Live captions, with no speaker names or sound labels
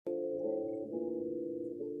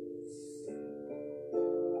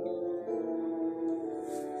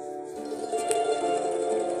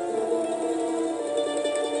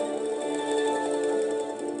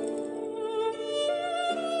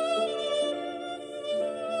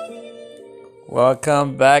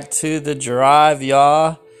Welcome back to the drive,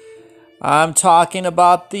 y'all. I'm talking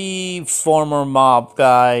about the former mob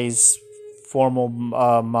guys, former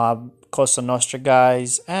mob Cosa Nostra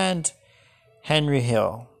guys, and Henry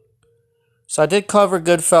Hill. So I did cover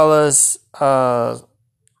Goodfellas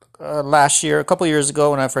last year, a couple years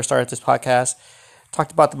ago when I first started this podcast.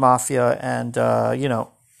 Talked about the mafia and,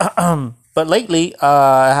 but lately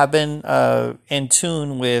I have been in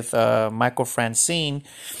tune with Michael Francine,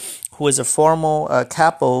 who is a former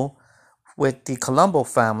capo with the Colombo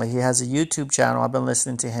family. He has a YouTube channel. I've been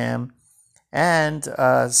listening to him. And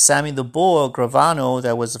Sammy the Bull Gravano,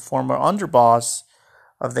 that was a former underboss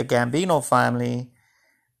of the Gambino family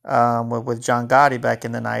with John Gotti back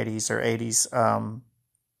in the 90s or 80s,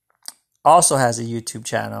 also has a YouTube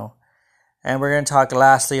channel. And we're going to talk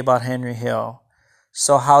lastly about Henry Hill.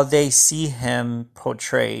 So how they see him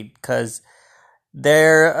portrayed. Because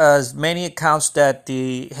there are many accounts that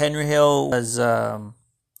the Henry Hill was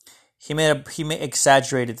he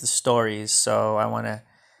exaggerated the stories. So I want to,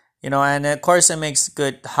 and of course it makes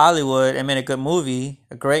good Hollywood. I mean, a good movie,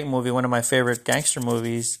 a great movie, one of my favorite gangster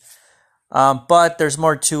movies. But there's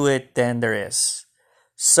more to it than there is.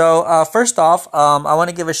 So first off, I want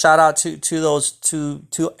to give a shout out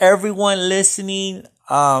to everyone listening.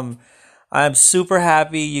 I'm super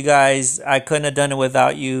happy, you guys. I couldn't have done it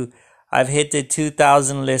without you. I've hit the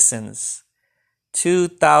 2,000 listens.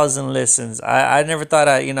 2,000 listens. I never thought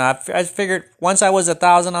I figured once I was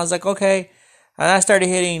 1,000, I was like, okay. And I started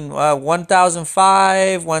hitting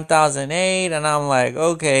 1,005, 1,008, and I'm like,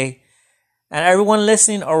 okay. And everyone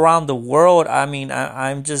listening around the world, I mean,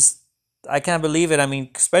 I can't believe it. I mean,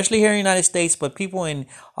 especially here in the United States, but people in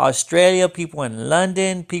Australia, people in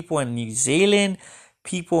London, people in New Zealand,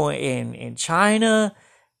 people in China,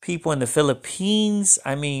 people in the Philippines,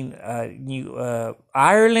 I mean,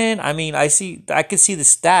 Ireland. I mean, I can see the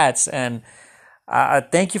stats, and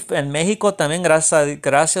thank you. And Mexico también,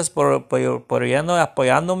 gracias por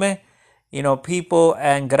apoyándome. People,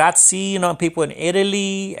 and grazie, people in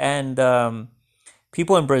Italy and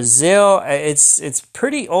people in Brazil. It's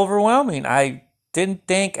pretty overwhelming. I didn't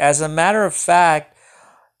think, as a matter of fact,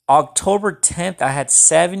 October 10th, I had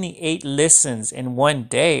 78 listens in one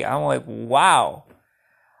day. I'm like, wow.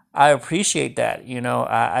 I appreciate that.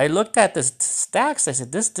 I looked at the stacks. I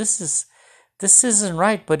said, this isn't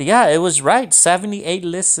right. But yeah, it was right. 78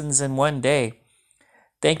 listens in one day.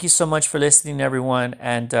 Thank you so much for listening, everyone.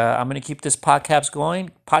 And I'm going to keep this podcast going.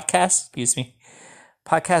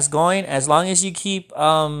 As long as you keep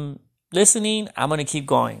listening, I'm going to keep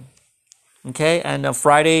going. Okay. And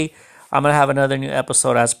Friday, I'm going to have another new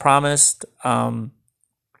episode as promised.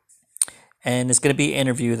 And it's going to be an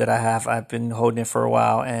interview that I have. I've been holding it for a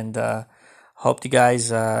while, and hope you guys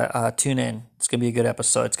tune in. It's going to be a good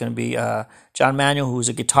episode. It's going to be John Manuel, who's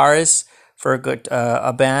a guitarist for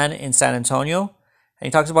a band in San Antonio, and he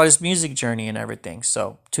talks about his music journey and everything.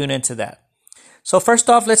 So tune into that. So first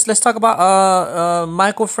off, let's talk about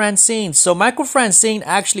Michael Francine. So Michael Francine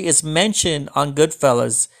actually is mentioned on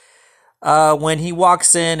Goodfellas. When he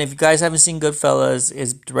walks in, if you guys haven't seen Goodfellas,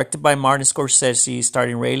 is directed by Martin Scorsese,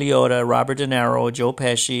 starring Ray Liotta, Robert De Niro, Joe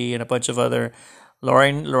Pesci, and a bunch of other,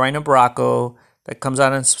 Lorena Bracco, that comes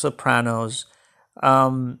out in Sopranos.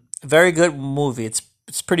 Very good movie. It's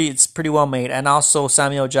pretty well made, and also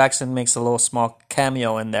Samuel Jackson makes a little small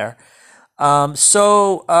cameo in there.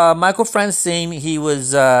 So Michael Francine, he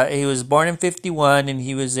was born in 1951, and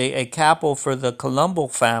he was a capo for the Colombo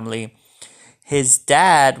family. His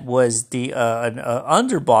dad was the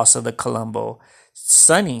underboss of the Colombo,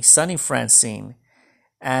 Sonny Francine,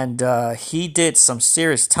 and he did some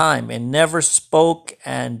serious time and never spoke.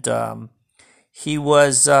 And he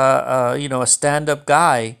was a stand-up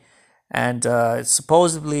guy, and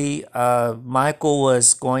supposedly Michael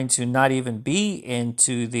was going to not even be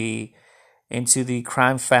into the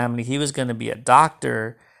crime family. He was going to be a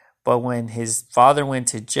doctor, but when his father went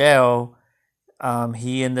to jail,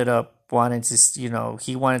 he ended up wanted to,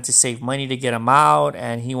 he wanted to save money to get him out,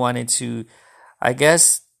 and he wanted to, I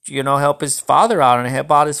guess, help his father out and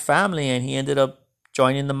help out his family, and he ended up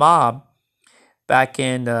joining the mob back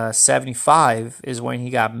in 1975 is when he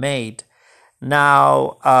got made.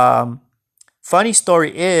 Now, funny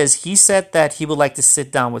story is, he said that he would like to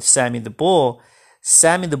sit down with Sammy the Bull.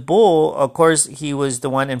 Sammy the Bull, of course, he was the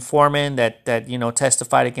one informant that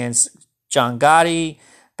testified against John Gotti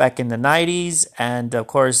back in the 90s, and of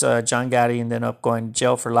course John Gotti ended up going to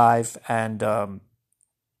jail for life, and of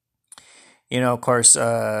course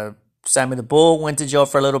Sammy the Bull went to jail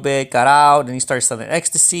for a little bit, got out, and he started selling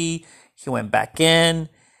ecstasy. He went back in.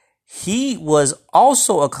 He was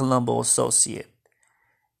also a Colombo associate,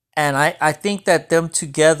 and I think that them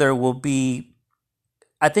together will be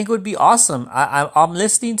I think it would be awesome. I'm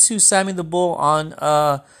listening to Sammy the Bull on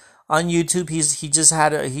YouTube.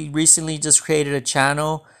 He recently just created a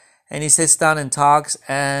channel, and he sits down and talks,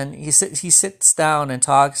 and he sits down and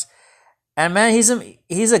talks, and man,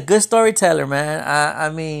 he's a good storyteller, man.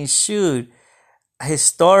 I mean, shoot, his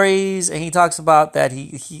stories, and he talks about that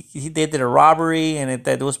they did a robbery, and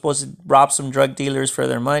that they were supposed to rob some drug dealers for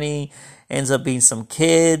their money. Ends up being some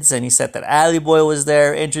kids, and he said that Alley Boy was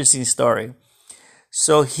there. Interesting story.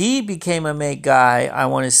 So he became a make guy, I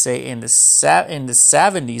want to say in the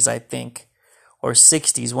 70s, I think, or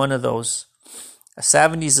 60s, one of those.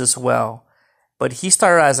 70s as well. But he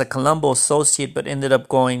started as a Colombo associate, but ended up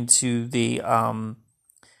going to the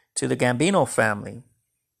Gambino family.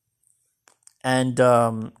 And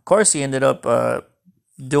of course, he ended up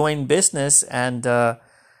doing business. And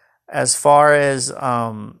as far as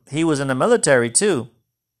he was in the military too,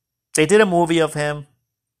 they did a movie of him.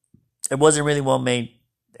 It wasn't really well made,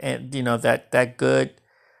 and that good.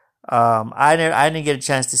 I didn't get a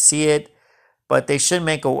chance to see it, but they should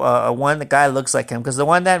make a one. The guy looks like him, because the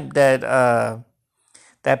one that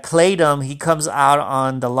played him, he comes out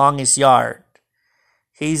on The Longest Yard.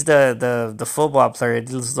 He's the football player. It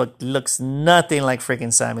looks nothing like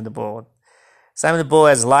freaking Sammy the Bull. Sammy the Bull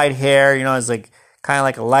has light hair. It's like kind of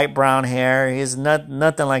like a light brown hair. He's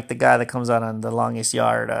nothing like the guy that comes out on The Longest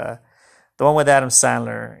Yard. The one with Adam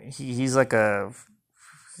Sandler. He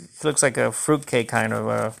looks like a fruitcake kind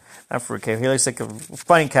of. Not fruitcake. He looks like a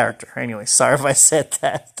funny character. Anyway, sorry if I said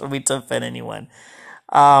that. Don't mean to offend anyone.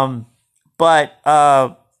 But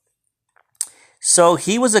so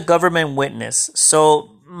he was a government witness.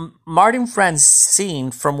 So Martin Francine,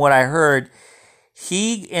 from what I heard,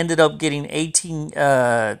 he ended up getting 10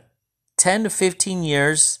 to 15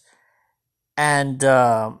 years, and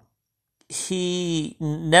he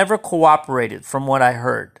never cooperated, from what I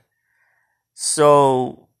heard.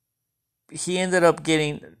 So he ended up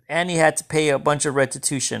getting, and he had to pay a bunch of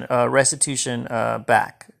restitution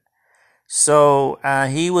back. So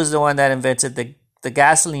he was the one that invented the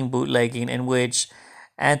gasoline bootlegging, in which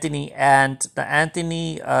Anthony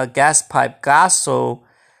gas pipe Gasso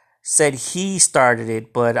said he started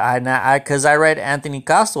it, but because I read Anthony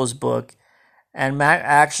Gasso's book, and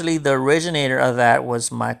actually the originator of that was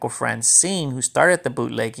Michael Francine, who started the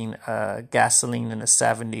bootlegging gasoline in the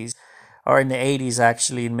 70s, or in the 80s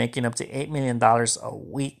actually, making up to $8 million a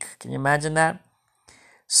week. Can you imagine that?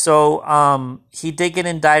 So he did get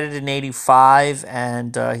indicted in 85,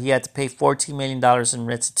 and he had to pay $14 million in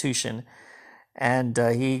restitution. And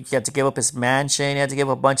he had to give up his mansion. He had to give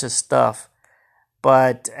up a bunch of stuff.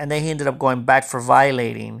 And then he ended up going back for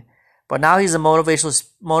violating. But now he's a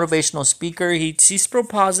motivational speaker. He's pro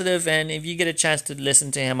positive, and if you get a chance to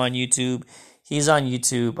listen to him on YouTube, he's on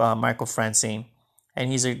YouTube, Michael Francine,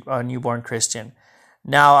 and he's a newborn Christian.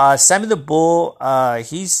 Now, Sammy the Bull,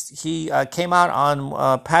 he came out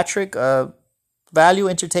on Patrick Value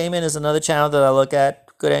Entertainment is another channel that I look at.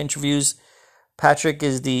 Good interviews. Patrick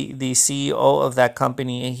is the CEO of that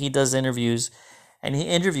company, and he does interviews. And he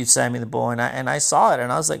interviewed Sammy the Bull, and I saw it,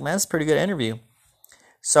 and I was like, man, that's a pretty good interview.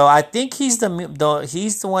 So I think he's the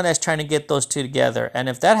one that's trying to get those two together. And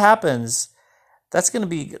if that happens,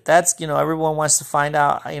 everyone wants to find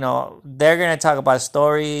out. They're gonna talk about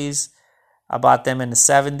stories about them in the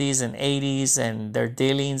 70s and 80s and their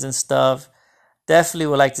dealings and stuff. Definitely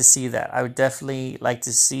would like to see that. I would definitely like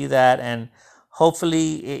to see that, and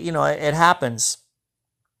hopefully, it happens.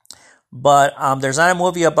 But there's not a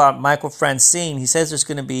movie about Michael Francine. He says there's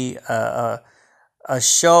going to be a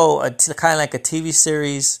show, kind of like a TV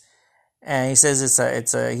series, and he says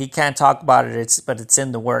he can't talk about it. But it's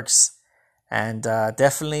in the works, and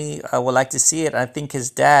definitely I would like to see it. I think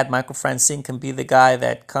his dad, Michael Francine, can be the guy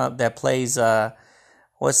that plays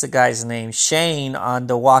what's the guy's name, Shane on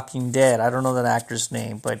The Walking Dead. I don't know that actor's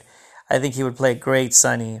name, but I think he would play great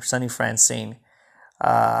Sonny Francine.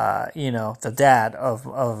 The dad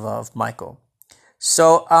of Michael.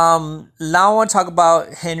 So now I want to talk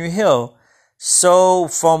about Henry Hill. So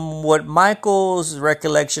from what Michael's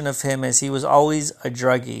recollection of him is, he was always a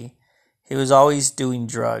druggie. He was always doing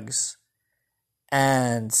drugs.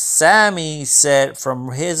 And Sammy said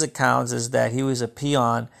from his accounts is that he was a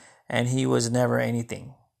peon and he was never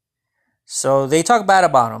anything. So they talk bad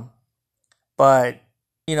about him. But,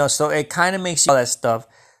 so it kind of makes you all that stuff.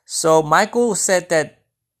 So Michael said that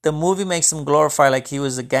the movie makes him glorify like he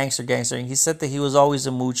was a gangster. And he said that he was always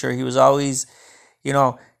a moocher. He was always,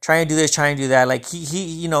 trying to do this, trying to do that. Like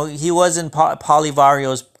he was in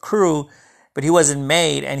Polivario's crew, but he wasn't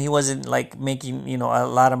made, and he wasn't like making, a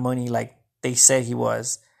lot of money like they said he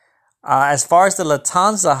was. As far as the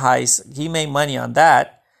Lufthansa heist, he made money on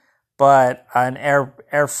that, but an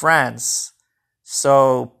Air France.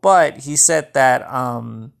 So, but he said that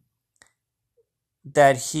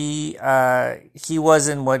he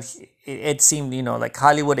wasn't what it seemed. Like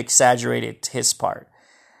Hollywood exaggerated his part.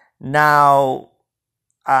 Now,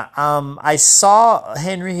 I saw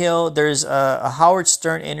Henry Hill. There's a Howard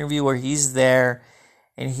Stern interview where he's there,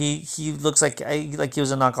 and he looks like he was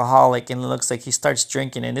an alcoholic, and it looks like he starts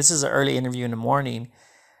drinking. And this is an early interview in the morning,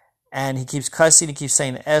 and he keeps cussing, he keeps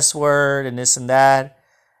saying the S word and this and that,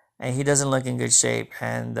 and he doesn't look in good shape.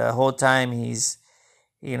 And the whole time he's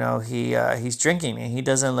drinking, and he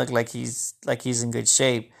doesn't look like he's in good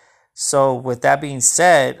shape. So with that being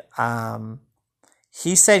said,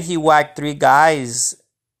 he said he whacked 3 guys.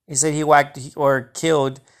 He said he whacked or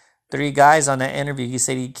killed 3 guys on that interview. He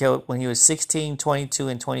said he killed when he was 16, 22,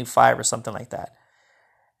 and 25 or something like that.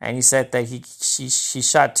 And he said that he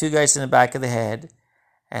shot 2 guys in the back of the head,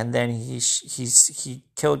 and then he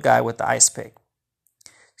killed guy with the ice pick.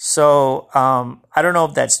 So I don't know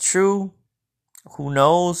if that's true. Who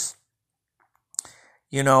knows?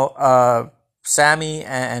 Sammy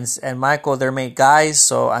and Michael, they're made guys.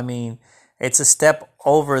 So I mean, it's a step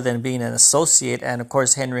over than being an associate. And of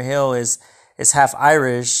course, Henry Hill is half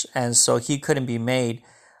Irish, and so he couldn't be made.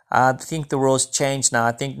 I think the rules changed now.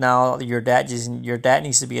 I think now your dad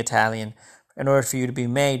needs to be Italian in order for you to be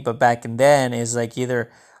made. But back in then, is like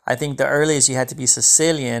either, I think the earliest you had to be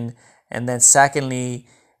Sicilian, and then secondly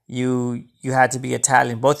you had to be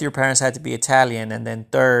Italian. Both your parents had to be Italian, and then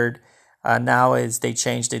third, now is they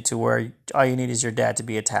changed it to where all you need is your dad to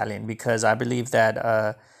be Italian, because I believe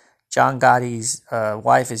that John Gotti's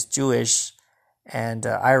wife is Jewish and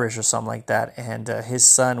Irish or something like that, and his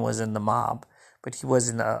son was in the mob, but he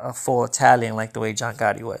wasn't a full Italian like the way John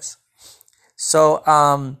Gotti was. So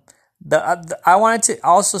I wanted to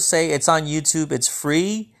also say it's on YouTube. It's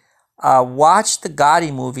free. Watch the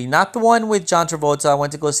Gotti movie, not the one with John Travolta. I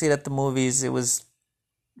went to go see it at the movies. It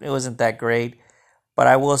wasn't that great, but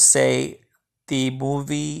I will say the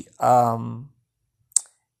movie,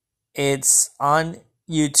 it's on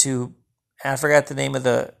YouTube. And I forgot the name of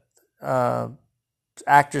the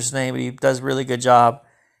actor's name, but he does a really good job.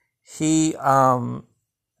 It's on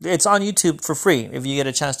YouTube for free if you get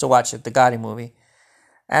a chance to watch it, the Gotti movie.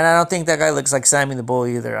 And I don't think that guy looks like Sammy the Bull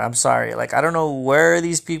either. I'm sorry. Like, I don't know where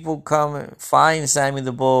these people come and find Sammy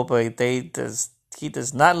the Bull, but he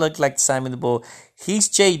does not look like Sammy the Bull. He's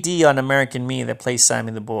JD on American Me that plays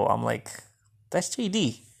Sammy the Bull. I'm like, that's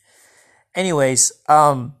JD. Anyways,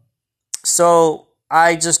 so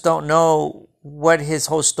I just don't know what his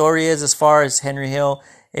whole story is as far as Henry Hill.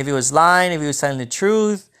 If he was lying, if he was telling the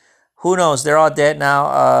truth, who knows? They're all dead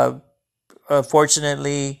now.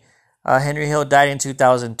 Fortunately, Henry Hill died in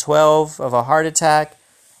 2012 of a heart attack,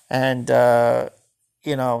 and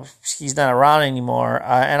he's not around anymore.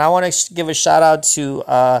 And I want to give a shout out to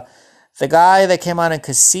the guy that came out in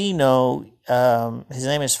Casino. His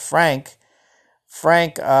name is Frank.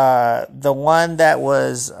 Frank, the one that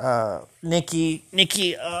was Nikki's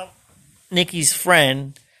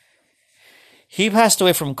friend. He passed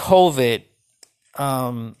away from COVID.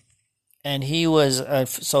 And he was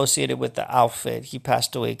associated with the outfit. He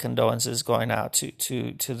passed away. Condolences going out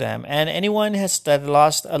to them. And anyone that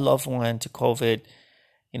lost a loved one to COVID,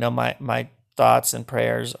 my thoughts and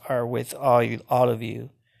prayers are with all of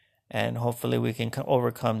you, and hopefully we can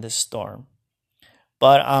overcome this storm.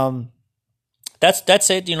 But that's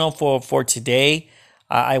it. For today.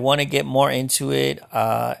 I want to get more into it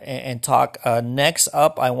and talk. Next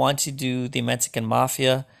up, I want to do the Mexican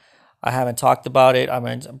Mafia. I haven't talked about it. I'm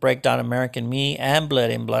going to break down American Me and Blood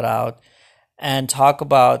In, Blood Out, and talk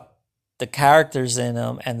about the characters in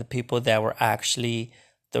them and the people that were actually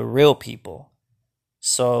the real people.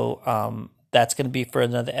 So that's going to be for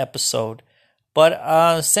another episode.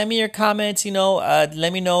 But send me your comments.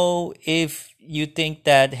 Let me know if you think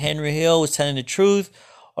that Henry Hill was telling the truth,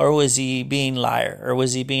 or was he being liar, or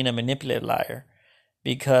was he being a manipulative liar?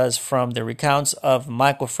 Because from the recounts of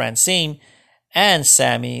Michael Francine and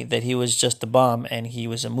Sammy, that he was just a bum and he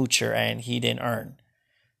was a moocher and he didn't earn.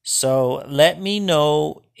 So let me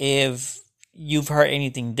know if you've heard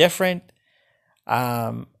anything different.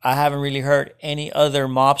 I haven't really heard any other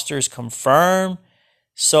mobsters confirm.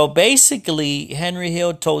 So basically, Henry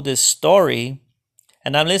Hill told this story,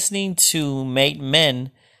 and I'm listening to Made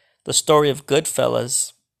Men, the story of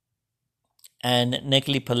Goodfellas, and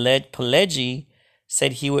Nicola Pileggi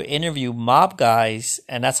said he would interview mob guys,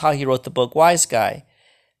 and that's how he wrote the book Wise Guy.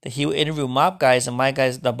 That he would interview mob guys, and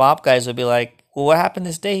the mob guys would be like, well, what happened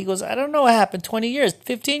this day? He goes, I don't know what happened 20 years,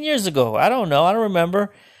 15 years ago. I don't know. I don't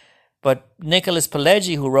remember. But Nicholas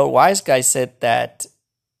Pileggi, who wrote Wise Guy, said that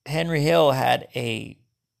Henry Hill had a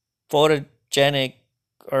photogenic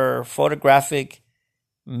or photographic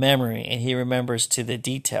memory, and he remembers to the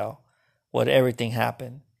detail what everything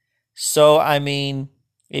happened. So I mean,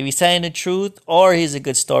 if he's saying the truth or he's a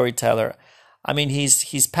good storyteller, I mean,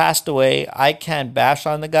 he's passed away. I can't bash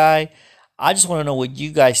on the guy. I just want to know what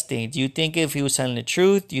you guys think. Do you think if he was telling the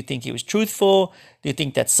truth? Do you think he was truthful? Do you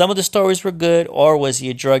think that some of the stories were good, or was he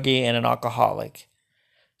a druggie and an alcoholic?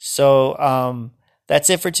 So that's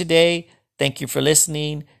it for today. Thank you for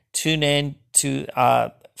listening. Tune in to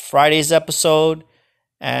Friday's episode,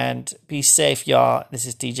 and be safe, y'all. This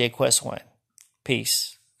is DJ Quest One.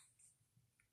 Peace.